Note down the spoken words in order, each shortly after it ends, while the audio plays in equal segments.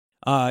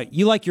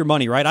You like your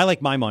money, right? I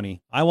like my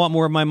money. I want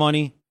more of my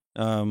money.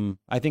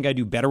 I think I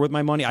do better with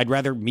my money. I'd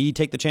rather me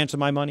take the chance of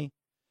my money.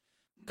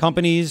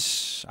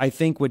 Companies, I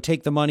think, would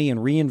take the money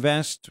and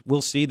reinvest.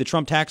 We'll see. The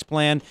Trump tax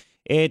plan,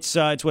 it's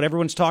what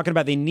everyone's talking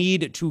about. They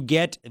need to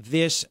get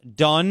this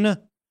done.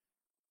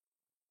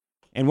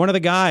 And one of the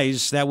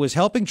guys that was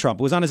helping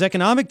Trump was on his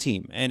economic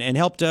team and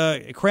helped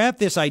craft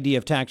this idea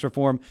of tax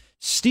reform,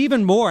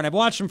 Stephen Moore. And I've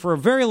watched him for a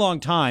very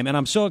long time, and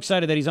I'm so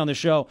excited that he's on the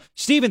show.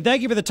 Stephen,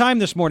 thank you for the time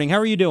this morning. How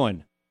are you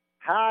doing?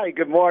 Hi,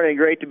 good morning.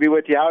 Great to be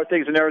with you. How are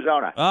things in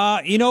Arizona?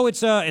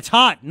 It's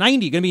hot,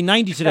 90, going to be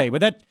 90 today,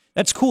 but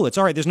that's cool. It's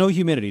all right. There's no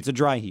humidity. It's a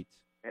dry heat.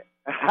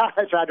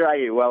 It's not dry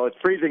heat. Well, it's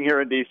freezing here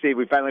in D.C.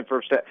 We finally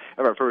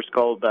have our first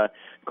cold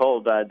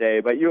day.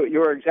 But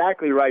you are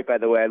exactly right, by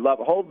the way.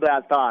 Hold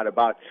that thought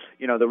about,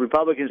 the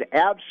Republicans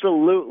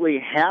absolutely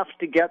have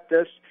to get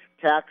this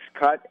tax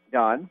cut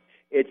done.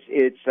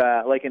 It's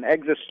like an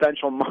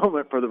existential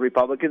moment for the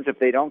Republicans. If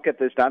they don't get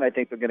this done, I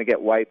think they're going to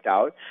get wiped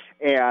out.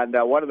 And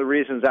one of the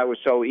reasons I was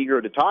so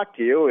eager to talk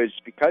to you is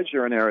because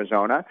you're in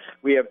Arizona.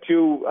 We have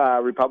two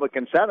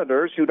Republican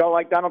senators who don't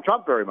like Donald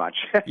Trump very much.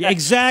 Yeah,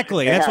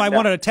 exactly. That's why I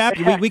wanted to tap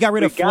you. We got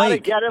rid of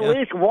Flake. We got to get at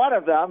least one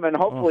of them, and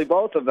hopefully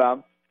both of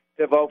them,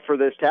 to vote for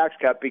this tax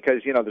cut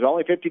because, there's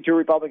only 52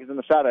 Republicans in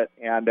the Senate.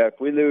 And if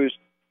we lose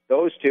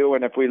those two,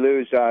 and if we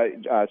lose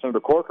Senator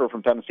Corker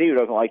from Tennessee, who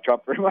doesn't like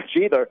Trump very much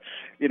either,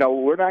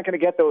 we're not going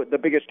to get the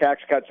biggest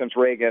tax cut since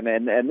Reagan.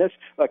 And this,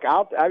 look,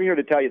 I'm here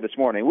to tell you this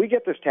morning, we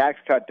get this tax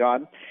cut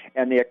done,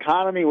 and the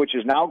economy, which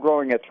is now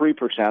growing at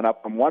 3%,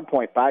 up from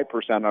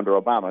 1.5% under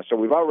Obama, so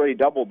we've already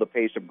doubled the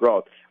pace of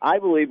growth. I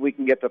believe we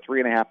can get to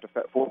 3.5% to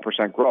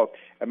 4% growth.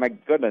 And my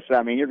goodness,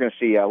 you're going to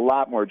see a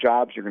lot more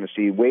jobs. You're going to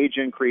see wage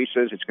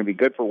increases. It's going to be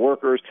good for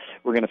workers.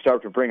 We're going to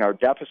start to bring our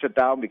deficit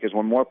down because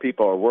when more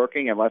people are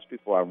working and less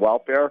people are on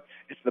welfare,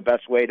 it's the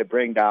best way to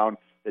bring down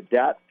the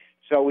debt.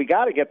 So we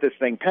got to get this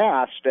thing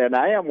passed, and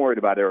I am worried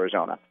about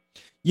Arizona.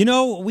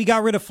 We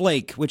got rid of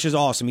Flake, which is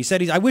awesome. He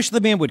said, I wish the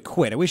man would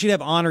quit. I wish he'd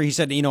have honor. He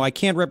said, I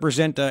can't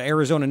represent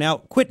Arizona now.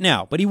 Quit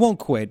now, but he won't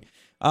quit.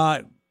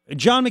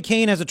 John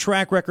McCain has a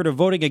track record of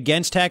voting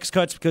against tax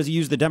cuts because he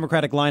used the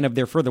Democratic line of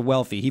they're for the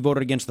wealthy. He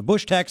voted against the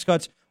Bush tax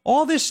cuts,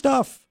 all this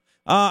stuff.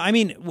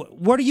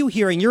 What are you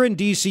hearing? You're in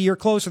D.C. You're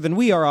closer than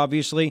we are,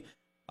 obviously.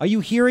 Are you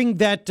hearing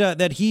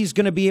that he's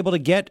going to be able to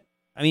get,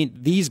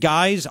 these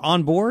guys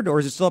on board, or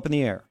is it still up in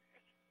the air?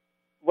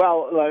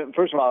 Well,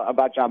 first of all,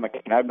 about John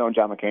McCain, I've known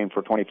John McCain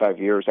for 25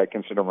 years. I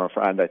consider him a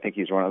friend. I think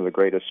he's one of the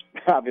greatest,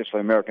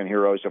 obviously, American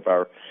heroes of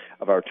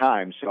our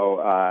time.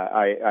 So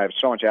I have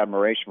so much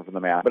admiration for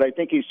the man. But I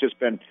think he's just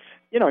been,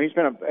 he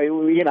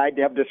and I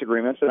have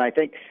disagreements, and I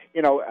think,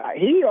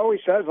 he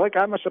always says, look,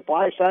 I'm a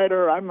supply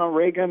sider. I'm a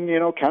Reagan,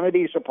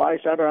 Kennedy supply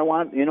sider. I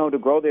want, to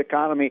grow the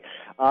economy.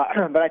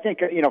 But I think,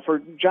 for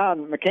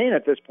John McCain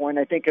at this point,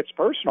 I think it's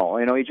personal.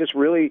 He just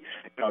really,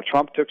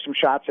 Trump took some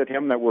shots at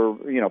him that were,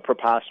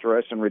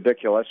 preposterous and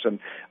ridiculous and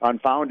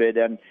unfounded.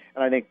 And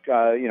I think,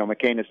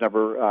 McCain has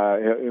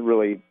never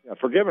really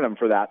forgiven him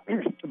for that.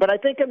 But I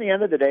think in the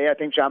end of the day, I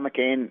think John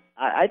McCain,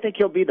 I think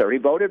he'll be there. He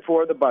voted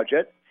for the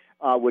budget,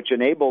 which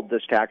enabled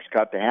this tax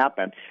cut to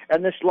happen.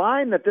 And this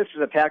line that this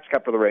is a tax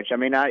cut for the rich. I'm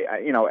now, I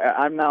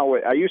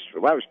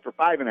was for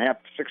 5.5,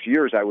 6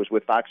 years, I was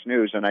with Fox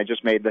News, and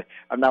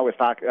I'm now with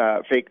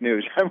fake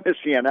news. I'm with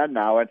CNN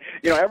now. And,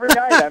 every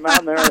night I'm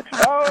on there,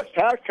 it's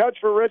tax cuts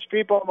for rich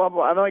people, blah,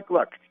 blah. I'm like,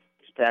 look,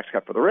 it's a tax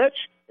cut for the rich.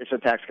 It's a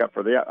tax cut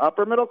for the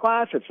upper middle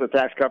class. It's a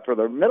tax cut for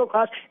the middle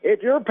class.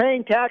 If you're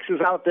paying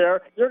taxes out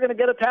there, you're going to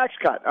get a tax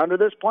cut under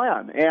this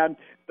plan. And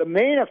the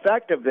main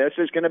effect of this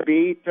is going to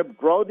be to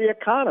grow the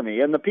economy.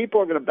 And the people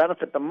who are going to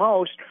benefit the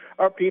most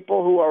are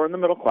people who are in the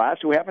middle class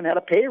who haven't had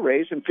a pay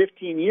raise in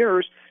 15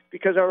 years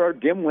because of our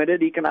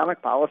dim-witted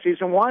economic policies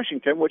in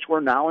Washington, which we're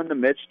now in the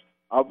midst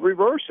of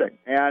reversing.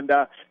 And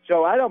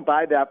so I don't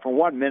buy that for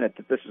 1 minute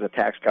that this is a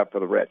tax cut for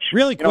the rich.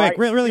 Really quick,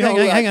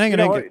 hang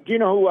on. Do you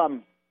know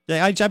who...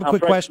 I just have a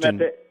quick question.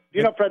 Do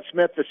you know Fred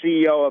Smith, the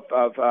CEO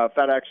of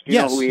FedEx? Do you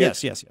know who he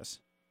is?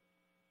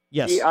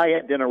 Yes. I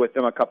had dinner with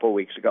him a couple of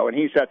weeks ago, and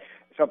he said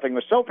something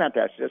was so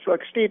fantastic. It's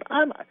like, Steve,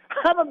 I'm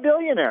a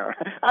billionaire.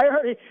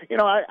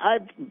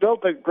 I've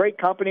built a great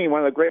company,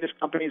 one of the greatest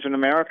companies in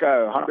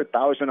America,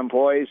 100,000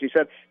 employees. He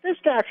said, this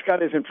tax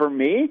cut isn't for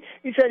me.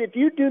 He said, if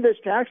you do this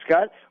tax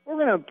cut, we're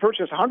going to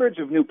purchase hundreds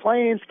of new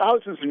planes,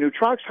 thousands of new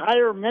trucks,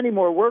 hire many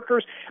more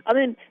workers.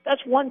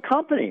 That's one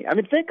company.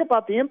 Think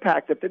about the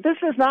impact of this. This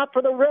is not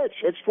for the rich.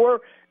 It's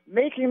for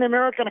making the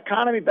American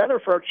economy better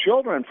for our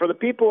children, for the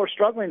people who are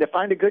struggling to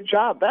find a good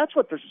job. That's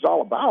what this is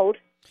all about.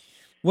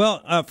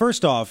 Well,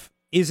 first off,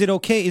 Is it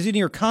okay? Is it in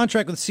your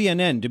contract with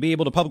CNN to be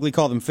able to publicly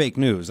call them fake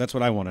news? That's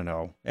what I want to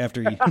know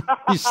after you,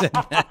 you said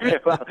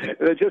that. Well,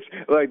 just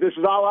like this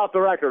is all off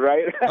the record,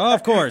 right? Oh,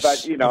 of course.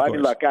 But, I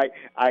mean, look, I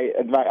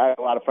have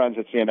a lot of friends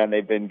at CNN.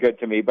 They've been good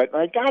to me. But,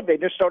 my God, they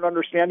just don't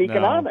understand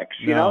economics.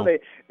 No. They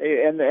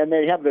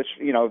have this,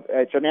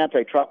 it's an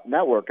anti-Trump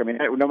network. I mean,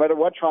 no matter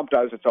what Trump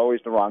does, it's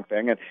always the wrong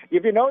thing. And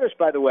if you notice,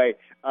 by the way,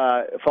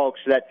 folks,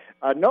 that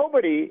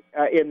nobody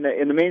in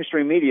the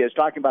mainstream media is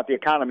talking about the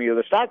economy or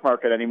the stock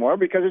market anymore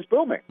because it's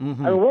booming.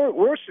 Mm-hmm. I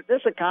mean,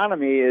 this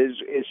economy is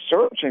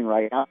surging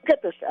right now.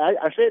 Get this.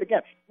 I say it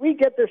again. We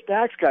get this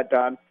tax cut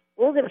done,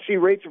 we're going to see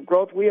rates of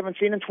growth we haven't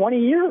seen in 20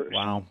 years.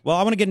 Wow. Well,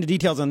 I want to get into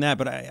details on that,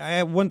 but I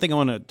have one thing I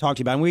want to talk to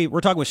you about. And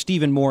we're talking with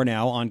Stephen Moore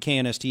now on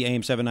KNST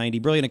AM 790.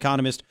 Brilliant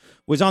economist,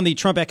 was on the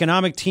Trump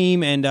economic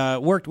team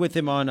and worked with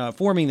him on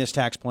forming this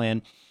tax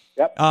plan.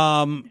 Yep.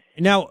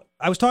 Now,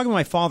 I was talking to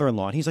my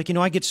father-in-law, and he's like,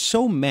 I get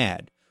so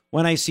mad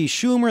when I see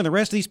Schumer and the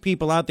rest of these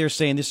people out there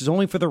saying this is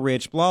only for the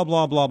rich, blah,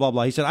 blah, blah, blah,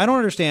 blah. He said, I don't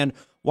understand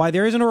why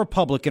there isn't a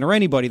Republican or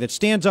anybody that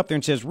stands up there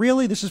and says,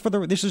 really, this is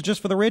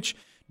just for the rich?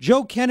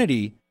 Joe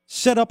Kennedy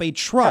set up a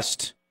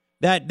trust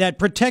that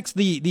protects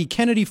the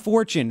Kennedy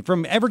fortune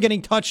from ever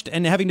getting touched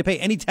and having to pay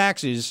any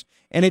taxes,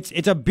 and it's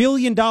 $1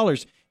 billion.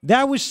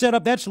 That was set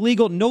up. That's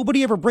legal.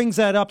 Nobody ever brings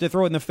that up to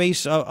throw it in the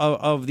face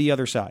of the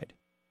other side.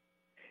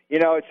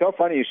 It's so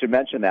funny you should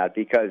mention that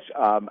because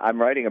I'm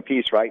writing a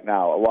piece right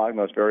now along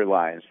those very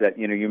lines that,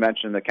 you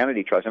mentioned the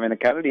Kennedy Trust. I mean, the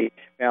Kennedy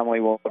family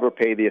will never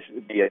pay the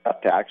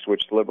tax,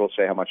 which the liberals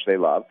say how much they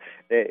love.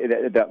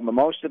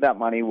 Most of that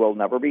money will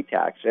never be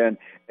taxed. And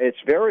it's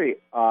very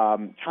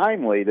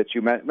timely that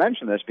you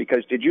mentioned this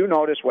because did you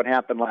notice what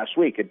happened last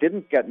week? It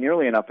didn't get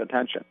nearly enough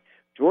attention.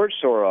 George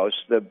Soros,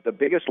 the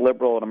biggest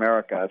liberal in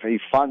America, he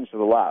funds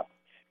the left,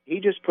 he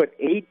just put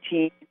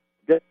 $18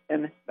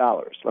 billion.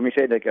 Let me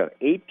say that again,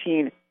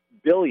 $18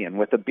 billion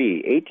with a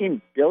B,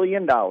 $18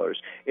 billion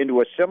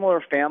into a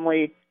similar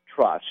family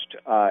trust,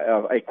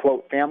 a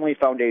quote family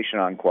foundation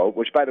unquote,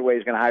 which by the way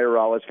is going to hire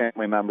all his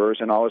family members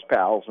and all his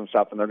pals and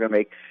stuff, and they're going to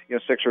make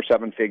 6 or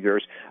 7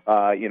 figures,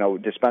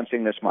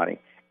 dispensing this money,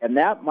 and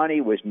that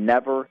money was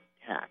never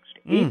taxed.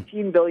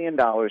 $18 billion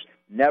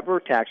never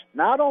taxed.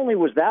 Not only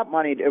was that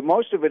money,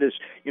 most of it is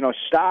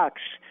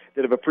stocks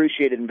that have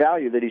appreciated in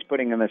value that he's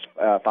putting in this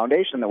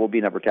foundation that will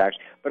be never taxed,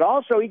 but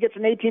also he gets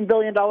an $18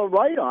 billion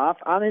write-off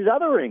on his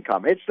other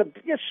income. It's the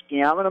biggest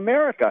scam in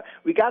America.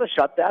 We got to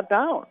shut that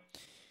down.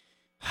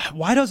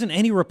 Why doesn't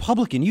any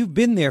Republican, you've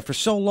been there for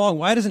so long,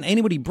 why doesn't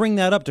anybody bring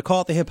that up to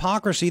call it the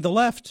hypocrisy of the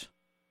left?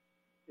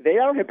 They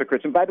are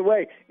hypocrites. And by the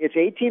way, it's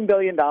 $18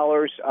 billion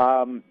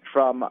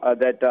from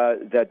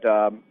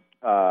that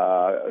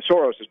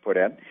Soros has put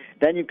in.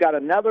 Then you've got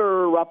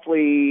another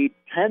roughly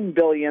 $10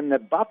 billion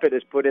that Buffett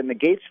has put in the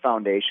Gates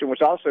Foundation, which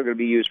is also going to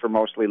be used for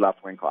mostly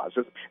left-wing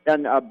causes.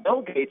 Then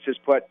Bill Gates has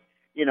put,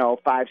 $5,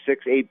 $6,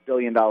 $8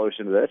 billion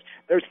into this.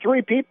 There's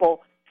 3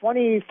 people,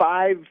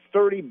 $25,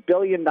 $30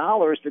 billion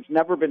that's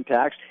never been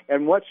taxed.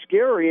 And what's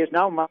scary is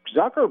now Mark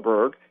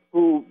Zuckerberg,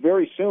 who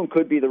very soon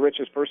could be the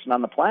richest person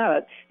on the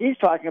planet, he's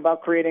talking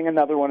about creating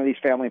another one of these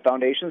family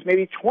foundations,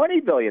 maybe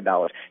 $20 billion.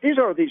 These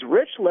are these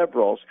rich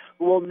liberals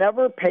who will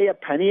never pay a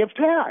penny of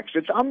tax.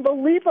 It's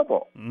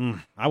unbelievable.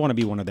 I want to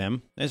be one of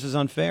them. This is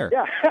unfair.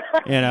 Yeah.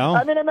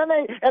 I mean, and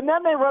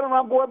then they run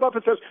around. Warren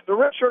Buffett says the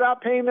rich are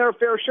not paying their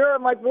fair share.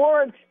 I'm like,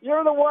 Warren,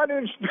 you're the one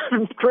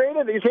who's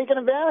created these, taking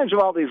advantage of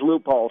all these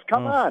loopholes.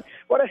 Come on.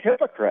 What a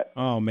hypocrite.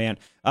 Oh, man.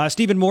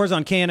 Stephen Moore's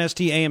on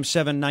KNST AM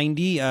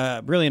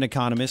 790, brilliant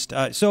economist.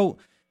 So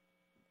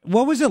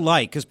what was it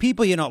like? Because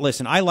people,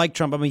 listen, I like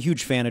Trump. I'm a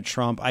huge fan of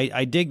Trump.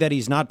 I dig that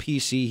he's not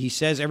PC. He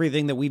says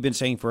everything that we've been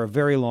saying for a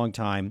very long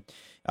time.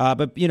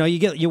 But,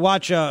 you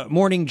watch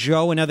Morning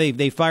Joe, and now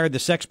they fired the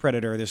sex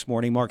predator this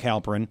morning, Mark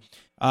Halperin.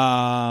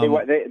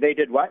 They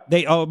did what?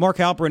 Mark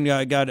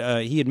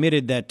Halperin he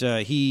admitted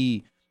that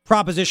he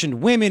propositioned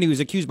women. He was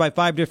accused by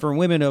 5 different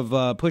women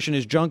of pushing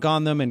his junk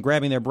on them and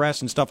grabbing their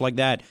breasts and stuff like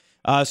that.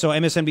 So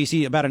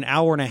MSNBC about an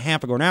hour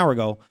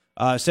ago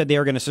said they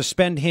are going to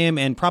suspend him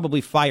and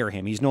probably fire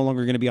him. He's no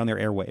longer going to be on their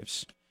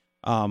airwaves.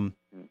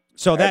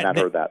 So I have not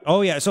heard that.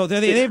 Oh yeah. So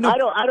they have no.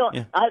 I don't.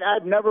 Yeah.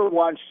 I've never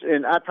watched,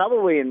 and I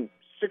probably in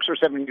 6 or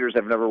 7 years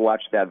I've never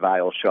watched that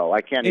vile show.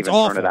 I can't even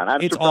turn it on.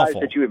 I'm surprised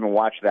that you even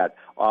watch that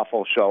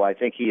awful show. I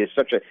think he is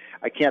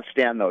I can't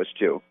stand those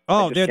two.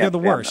 Oh, they're the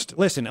worst.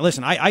 Them.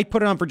 Listen. I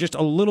put it on for just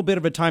a little bit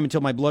of a time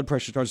until my blood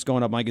pressure starts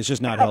going up, Mike. It's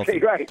just not healthy.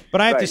 Right.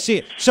 But I have to see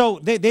it. So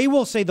they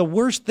will say the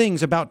worst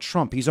things about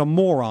Trump. He's a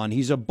moron.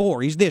 He's a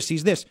bore. He's this.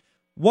 He's this.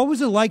 What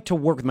was it like to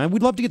work with him?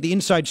 We'd love to get the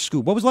inside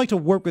scoop. What was it like to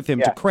work with him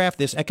to craft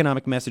this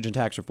economic message and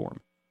tax reform?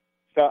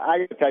 So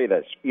I can tell you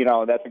this,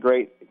 that's a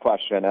great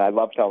question, and I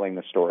love telling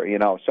the story.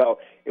 So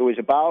it was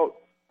about,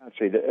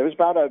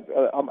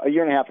 a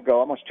year and a half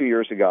ago, almost 2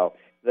 years ago,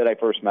 that I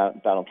first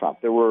met Donald Trump.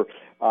 There were,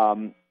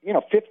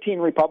 15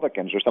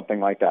 Republicans or something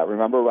like that,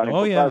 remember, running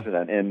for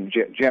president in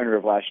January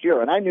of last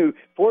year. And I knew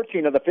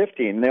 14 of the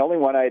 15, and the only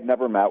one I had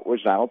never met was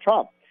Donald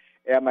Trump.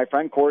 And my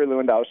friend Corey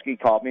Lewandowski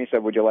called me and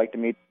said, "Would you like to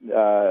meet,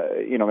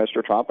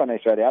 Mr. Trump?" And I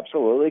said,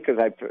 "Absolutely," because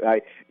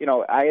I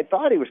had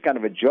thought he was kind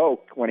of a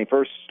joke when he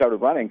first started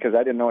running because I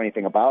didn't know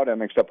anything about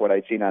him except what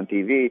I'd seen on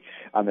TV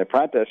on The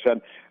Apprentice,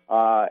 and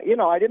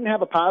I didn't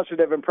have a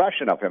positive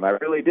impression of him. I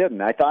really didn't.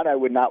 I thought I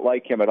would not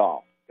like him at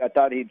all. I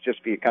thought he'd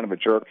just be kind of a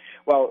jerk.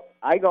 Well,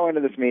 I go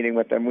into this meeting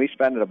with him. We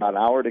spend about an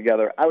hour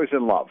together. I was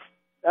in love.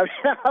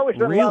 I was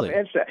in love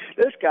instant.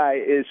 This guy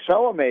is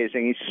so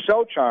amazing. He's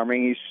so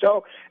charming.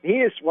 He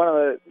is one of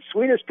the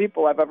sweetest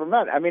people I've ever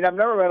met. I mean, I've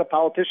never met a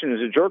politician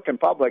who's a jerk in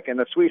public and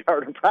a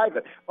sweetheart in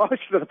private.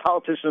 Most of the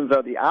politicians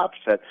are the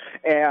opposite.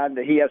 And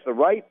he has the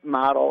right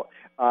model.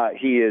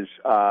 He is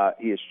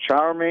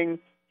charming.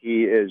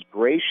 He is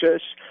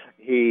gracious.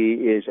 He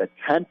is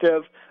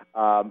attentive.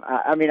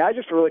 I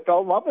just really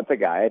fell in love with the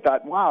guy. I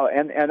thought, wow,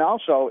 and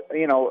also,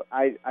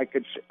 I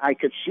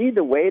could see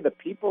the way the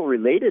people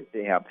related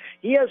to him.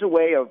 He has a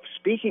way of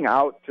speaking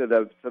out to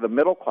the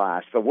middle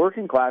class, the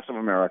working class of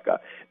America.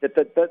 That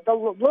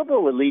the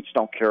liberal elites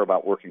don't care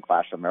about working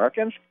class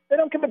Americans. They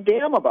don't give a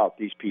damn about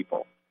these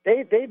people.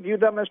 They view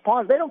them as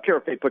pawns. They don't care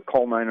if they put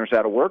coal miners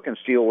out of work and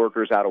steel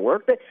workers out of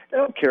work. They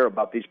don't care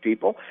about these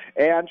people.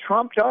 And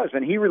Trump does,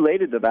 and he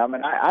related to them.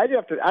 And I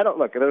don't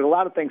look. There's a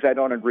lot of things I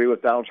don't agree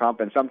with Donald Trump,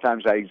 and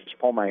sometimes I just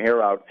pull my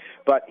hair out.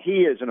 But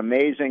he is an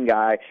amazing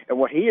guy, and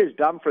what he has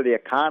done for the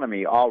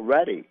economy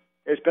already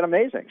has been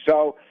amazing.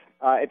 So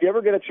if you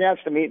ever get a chance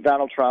to meet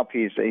Donald Trump,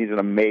 he's an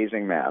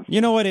amazing man.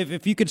 You know what?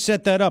 If you could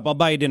set that up, I'll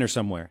buy you dinner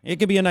somewhere. It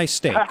could be a nice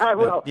steak. I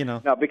will.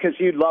 No, because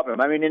you'd love him.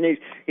 I mean, and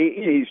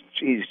he's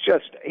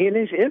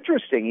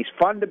interesting. He's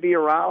fun to be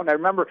around. I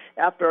remember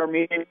after our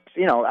meeting,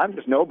 I'm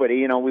just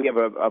nobody. We have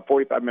a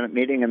 45-minute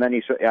meeting, and then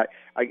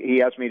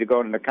he asked me to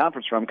go into the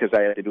conference room because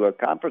I had to do a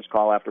conference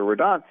call after we're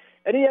done.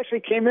 And he actually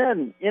came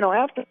in,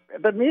 after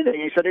the meeting.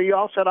 He said, "Are you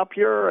all set up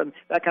here?" And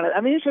that kind of. I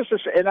mean, he's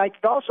just. And I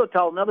could also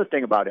tell another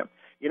thing about him.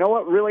 You know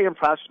what really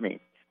impressed me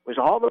was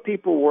all the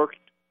people who worked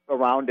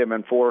around him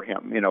and for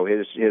him.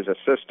 His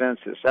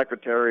assistants, his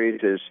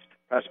secretaries, his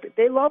press.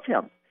 They love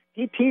him.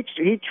 He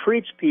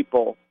treats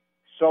people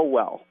so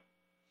well.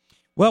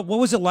 Well, what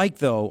was it like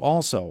though?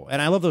 Also,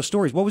 and I love those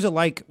stories. What was it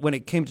like when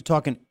it came to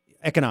talking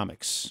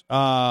economics?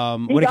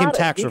 When it came to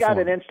tax reform,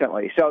 he got it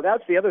instantly. So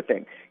that's the other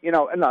thing.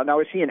 Now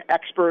is he an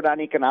expert on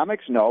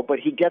economics? No, but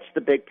he gets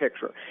the big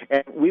picture.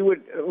 And we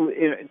would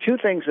two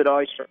things that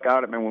always struck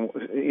out at me.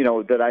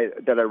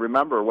 That I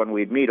remember when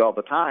we'd meet all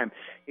the time.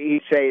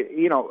 He'd say,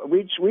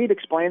 we'd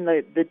explain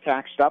the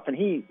tax stuff, and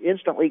he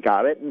instantly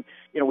got it. And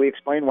we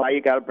explain why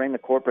you got to bring the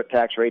corporate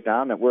tax rate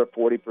down. That we're at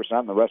 40%,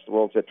 and the rest of the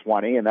world's at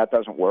 20%, and that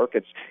doesn't work.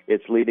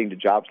 It's leading to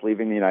jobs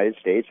leaving the United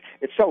States.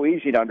 It's so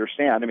easy to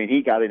understand. I mean,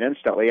 he got it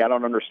instantly. I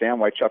don't understand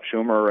why Chuck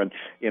Schumer and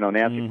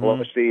Nancy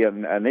Pelosi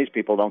and these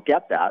people don't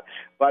get that.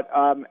 But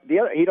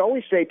he'd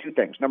always say two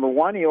things. Number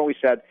one, he always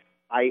said,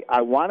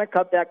 I want to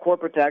cut that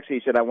corporate tax.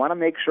 He said, I want to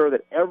make sure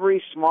that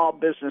every small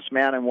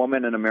businessman and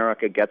woman in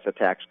America gets a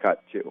tax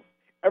cut too.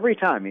 Every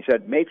time. He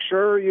said, make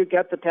sure you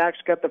get the tax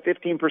cut, the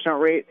 15%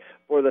 rate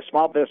for the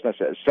small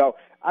businesses. So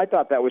I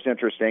thought that was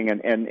interesting,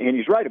 and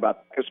he's right about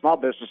it, because small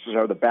businesses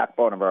are the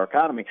backbone of our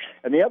economy.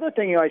 And the other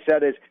thing I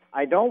said is,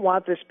 I don't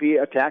want this to be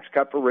a tax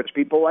cut for rich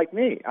people like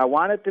me. I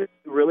want it to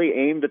be really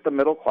aimed at the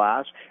middle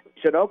class.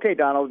 He said, okay,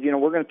 Donald,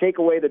 we're going to take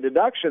away the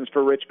deductions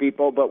for rich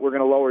people, but we're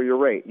going to lower your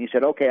rate. And he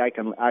said, okay, I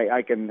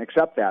can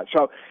accept that.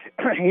 So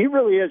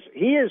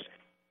he is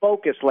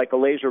focused like a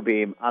laser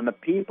beam on the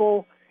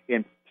people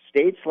in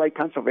states like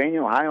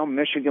Pennsylvania, Ohio,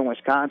 Michigan,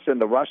 Wisconsin,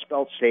 the Rust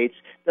Belt states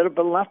that have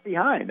been left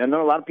behind. And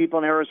there are a lot of people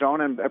in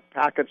Arizona and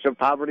pockets of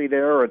poverty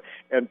there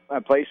and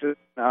places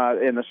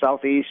in the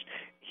Southeast.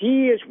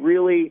 He is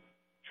really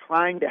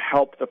trying to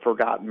help the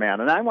forgotten man.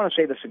 And I want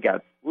to say this again.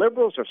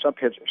 Liberals are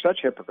such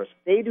hypocrites.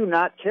 They do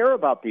not care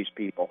about these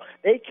people.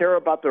 They care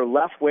about their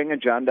left-wing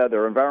agenda,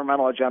 their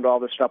environmental agenda, all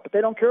this stuff, but they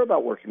don't care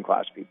about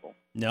working-class people.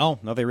 No,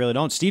 they really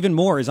don't. Stephen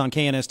Moore is on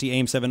KNST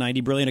AM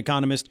 790, brilliant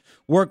economist,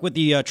 worked with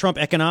the Trump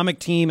economic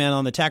team and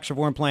on the tax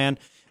reform plan.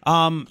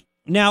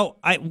 Now,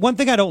 one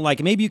thing I don't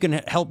like, and maybe you can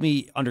help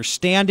me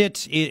understand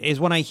it, is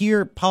when I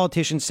hear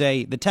politicians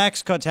say the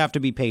tax cuts have to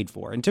be paid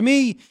for. And to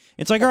me,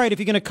 it's like, all right, if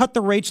you're going to cut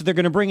the rates so they're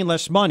going to bring in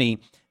less money,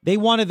 they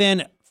want to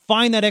then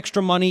find that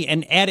extra money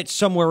and add it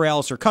somewhere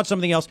else or cut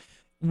something else.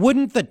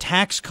 Wouldn't the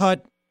tax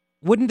cut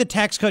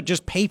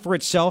just pay for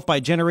itself by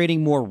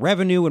generating more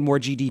revenue and more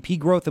GDP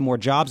growth and more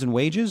jobs and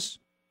wages?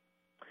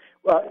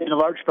 Well, in a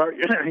large part,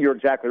 you're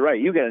exactly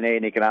right. You get an A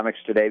in economics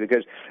today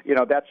because,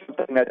 that's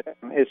something that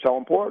is so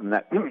important.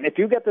 That if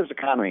you get this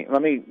economy,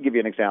 let me give you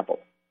an example.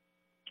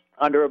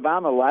 Under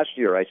Obama last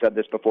year, I said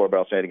this before, but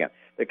I'll say it again.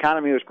 The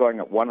economy was growing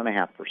at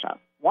 1.5%.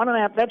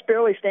 1.5%, that's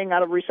barely staying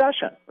out of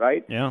recession,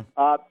 right? Yeah.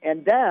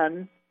 And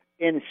then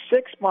in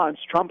 6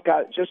 months, Trump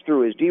got, just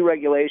through his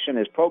deregulation,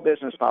 his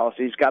pro-business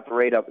policies, got the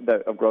rate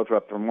of growth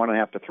up from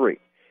 1.5% to 3%.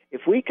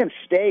 If we can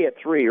stay at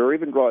 3% or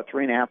even grow at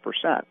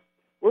 3.5%,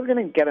 we're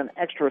going to get an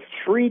extra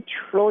 $3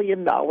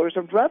 trillion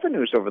of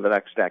revenues over the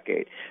next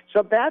decade.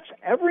 So that's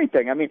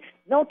everything. I mean,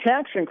 no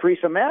tax increase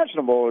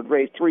imaginable would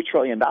raise $3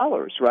 trillion,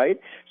 right?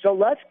 So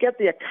let's get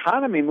the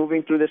economy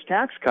moving through this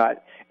tax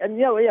cut. And,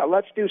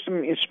 let's do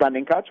some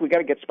spending cuts. We got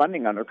to get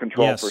spending under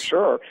control for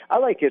sure. I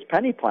like his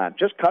penny plan.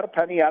 Just cut a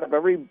penny out of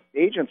every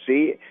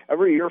agency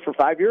every year for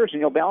 5 years,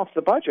 and you'll balance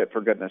the budget,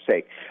 for goodness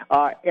sake.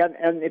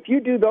 And if you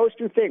do those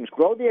two things,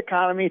 grow the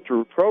economy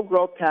through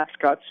pro-growth tax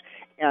cuts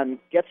and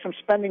get some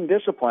spending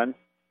discipline,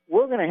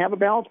 we're going to have a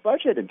balanced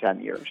budget in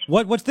 10 years.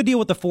 What's the deal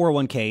with the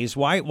 401ks?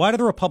 Why do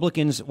the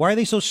Republicans, why are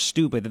they so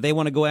stupid that they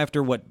want to go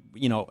after what,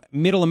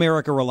 middle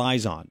America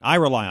relies on? I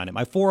rely on it,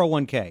 my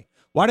 401k.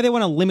 Why do they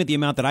want to limit the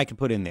amount that I can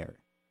put in there?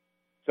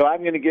 So I'm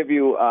going to give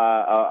you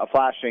a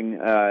flashing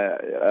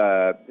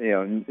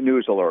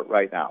news alert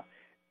right now.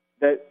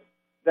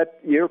 That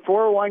your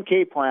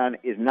 401k plan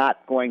is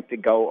not going to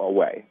go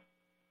away.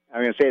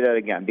 I'm going to say that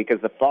again because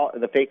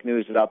the fake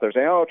news is out there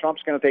saying,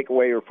 Trump's going to take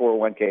away your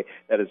 401k.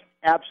 That is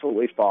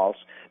absolutely false.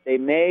 They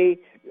may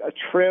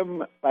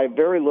trim by a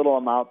very little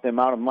amount the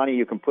amount of money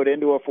you can put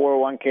into a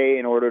 401k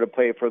in order to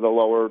pay for the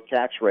lower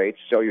tax rates,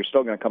 so you're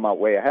still going to come out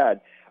way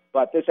ahead.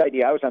 But this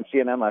idea, I was on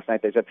CNN last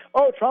night, they said,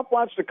 Trump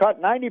wants to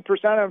cut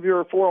 90% of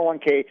your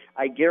 401k.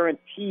 I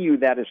guarantee you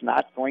that is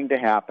not going to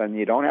happen.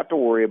 You don't have to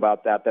worry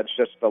about that. That's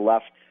just the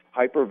left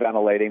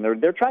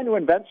hyperventilating. They're trying to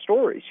invent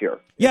stories here.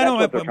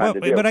 Yeah,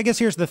 but I guess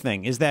here's the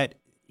thing, is that,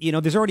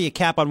 there's already a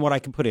cap on what I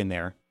can put in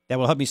there that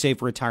will help me save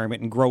for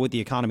retirement and grow with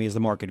the economy as the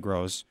market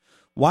grows.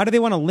 Why do they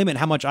want to limit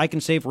how much I can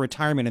save for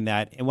retirement in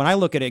that? And when I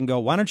look at it and go,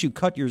 why don't you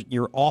cut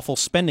your awful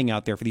spending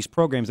out there for these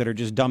programs that are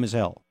just dumb as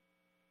hell?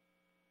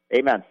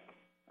 Amen.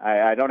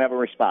 I don't have a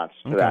response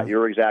to that.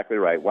 You're exactly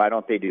right. Why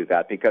don't they do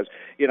that? Because,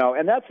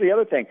 and that's the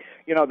other thing.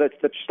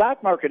 The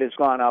stock market has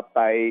gone up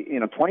by,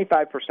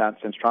 25%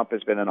 since Trump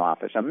has been in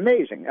office.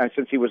 Amazing,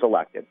 since he was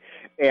elected.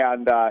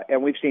 And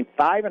we've seen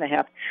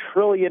 $5.5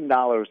 trillion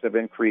of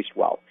increased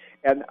wealth.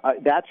 And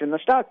that's in the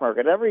stock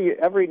market.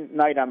 Every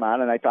night I'm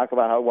on, and I talk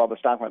about how well the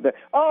stock market.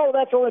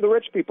 That's only the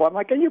rich people. I'm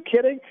like, are you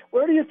kidding?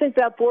 Where do you think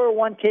that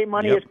 401k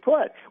money is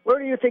put? Where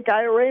do you think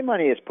IRA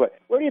money is put?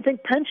 Where do you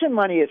think pension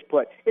money is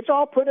put? It's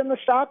all put in the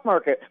stock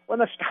market. When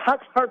the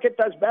stock market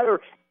does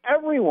better,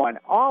 everyone,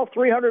 all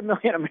 300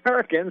 million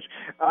Americans,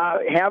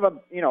 have a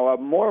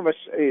more of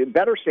a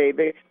better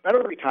saving, better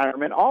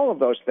retirement, all of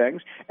those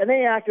things, and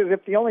they act as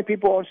if the only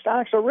people who own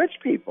stocks are rich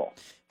people.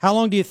 How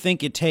long do you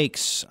think it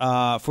takes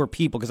for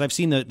people? Because I've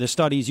seen the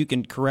studies. You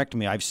can correct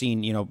me. I've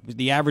seen,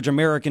 the average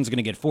American's going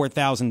to get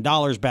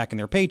 $4,000 back in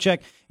their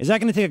paycheck. Is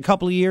that going to take a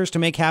couple of years to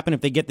make happen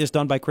if they get this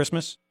done by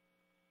Christmas?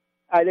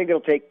 I think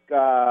it'll take,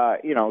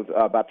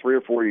 about 3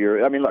 or 4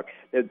 years. I mean, look,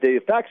 the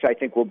effects, I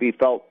think, will be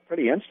felt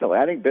pretty instantly.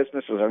 I think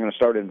businesses are going to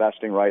start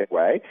investing right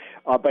away.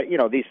 But,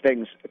 these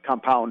things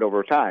compound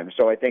over time.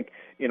 So I think,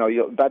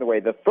 by the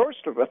way, the first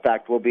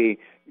effect will be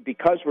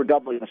because we're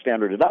doubling the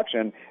standard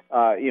deduction,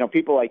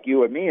 people like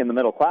you and me in the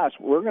middle class,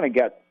 we're going to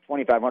get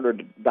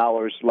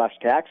 $2,500 less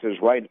taxes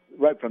right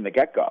from the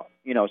get-go.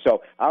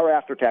 So our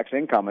after-tax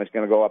income is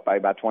going to go up by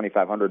about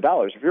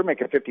 $2,500. If you're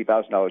making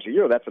 $50,000 a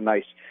year, that's a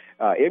nice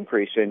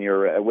increase in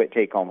your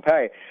take-home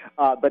pay.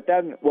 But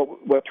then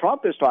what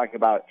Trump is talking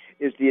about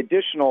is the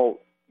additional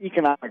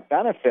economic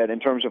benefit in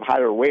terms of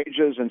higher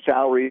wages and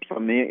salaries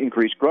from the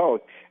increased growth.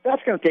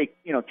 That's going to take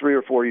 3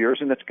 or 4 years,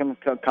 and it's going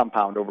to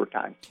compound over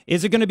time.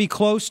 Is it going to be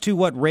close to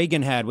what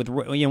Reagan had with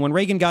when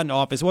Reagan got into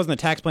office? It wasn't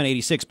the tax plan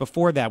 86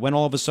 before that, when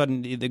all of a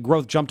sudden the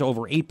growth jumped to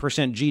over 8%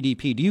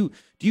 GDP.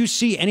 Do you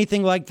see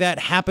anything like that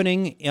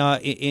happening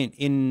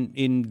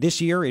in this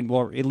year,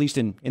 or at least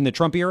in the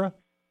Trump era?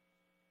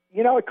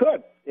 It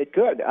could. It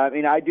could. I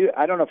mean, I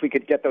don't know if we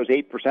could get those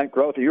 8%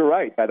 growth. You're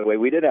right, by the way.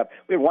 We had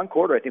one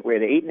quarter, I think we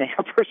had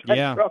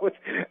 8.5% growth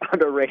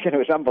under Reagan. It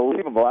was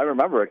unbelievable. I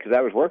remember it because I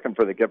was working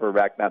for the Gipper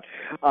back then.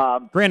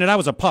 Granted, I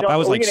was a pup. I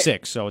was like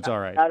 6, so it's all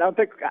right. I don't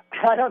think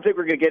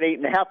we're going to get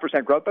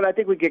 8.5% growth, but I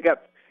think we could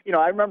get.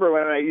 I remember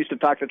when I used to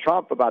talk to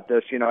Trump about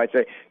this. I'd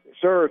say,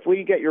 sir, if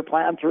we get your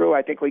plan through,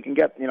 I think we can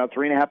get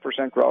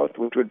 3.5% growth,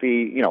 which would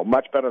be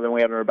much better than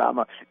we had in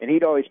Obama. And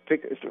he'd always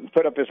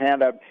put up his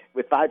hand up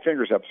with 5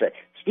 fingers up, and say,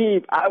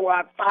 Steve, I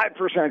want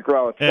 5%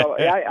 growth. So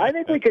I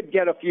think we could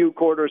get a few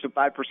quarters of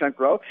 5%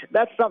 growth.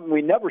 That's something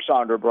we never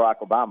saw under Barack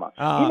Obama.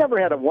 He never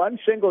had one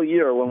single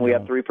year when we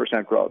had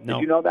 3% growth.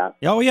 Did you know that?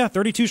 Oh yeah,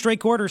 32 straight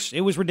quarters.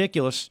 It was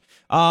ridiculous.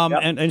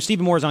 And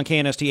Stephen Moore is on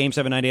KNST AIM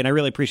 790, and I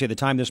really appreciate the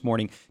time this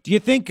morning. Do you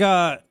think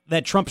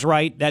that Trump's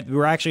right, that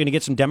we're actually going to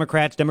get some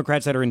Democrats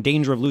that are in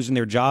danger of losing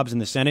their jobs in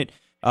the Senate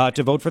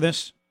to vote for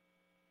this?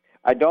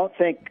 I don't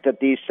think that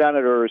these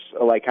senators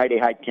like Heidi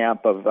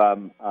Heitkamp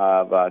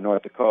of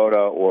North Dakota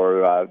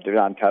or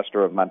John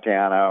Tester of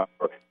Montana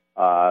or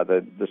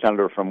the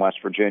senator from West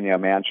Virginia,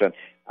 Manchin,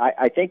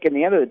 I think in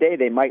the end of the day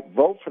they might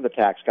vote for the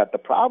tax cut. The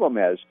problem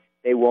is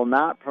they will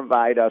not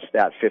provide us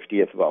that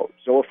 50th vote.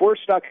 So if we're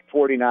stuck at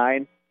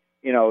 49,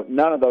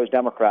 none of those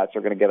Democrats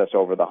are going to get us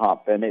over the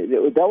hump. And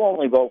they'll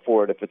only vote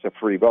for it if it's a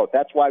free vote.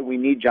 That's why we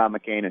need John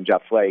McCain and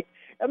Jeff Flake.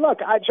 And look,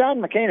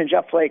 John McCain and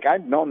Jeff Flake,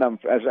 I've known them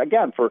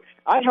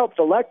I helped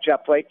elect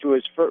Jeff Flake to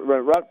his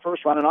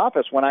first run in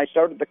office when I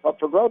started the Club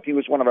for Growth. He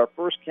was one of our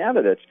first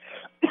candidates.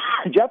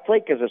 Jeff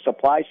Flake is a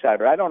supply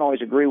sider. I don't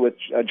always agree with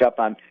Jeff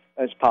on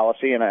his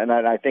policy, and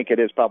I think it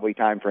is probably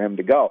time for him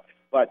to go.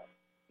 But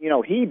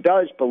he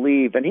does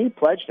believe, and he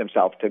pledged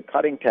himself to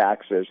cutting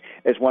taxes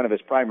as one of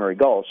his primary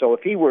goals. So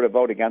if he were to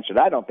vote against it,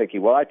 I don't think he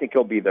will. I think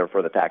he'll be there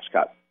for the tax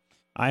cut.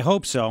 I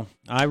hope so.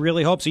 I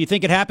really hope so. You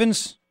think it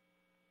happens?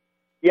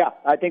 Yeah,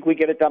 I think we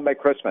get it done by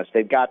Christmas.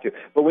 They've got to.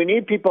 But we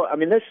need people. I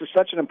mean, this is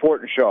such an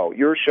important show,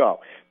 your show,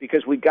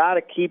 because we got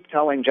to keep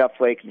telling Jeff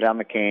Flake and John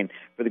McCain,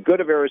 for the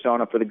good of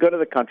Arizona, for the good of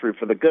the country,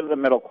 for the good of the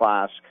middle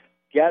class,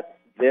 get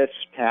this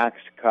tax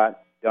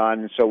cut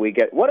done so we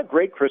get. What a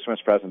great Christmas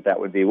present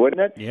that would be,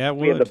 wouldn't it? Yeah, it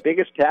would. We have the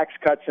biggest tax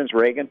cut since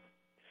Reagan.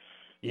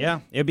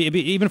 Yeah, it'd be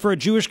even for a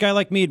Jewish guy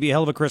like me, it'd be a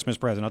hell of a Christmas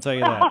present. I'll tell you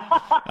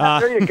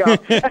that. There you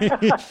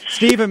go,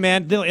 Stephen.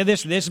 Man,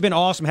 this has been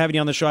awesome having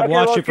you on the show. I've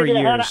watched you for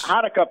years.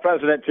 Hanukkah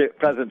present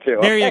too.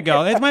 There you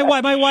go. It's my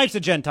wife. My wife's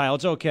a Gentile.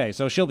 It's okay,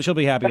 so she'll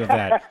be happy with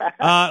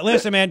that.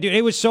 Listen, man, dude,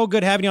 it was so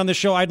good having you on the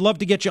show. I'd love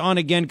to get you on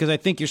again because I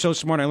think you're so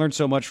smart. I learned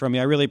so much from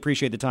you. I really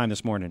appreciate the time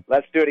this morning.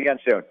 Let's do it again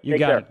soon. You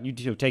got it. You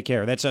too. Take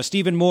care. That's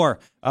Stephen Moore,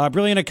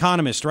 brilliant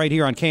economist, right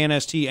here on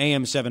KNST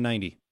AM 790.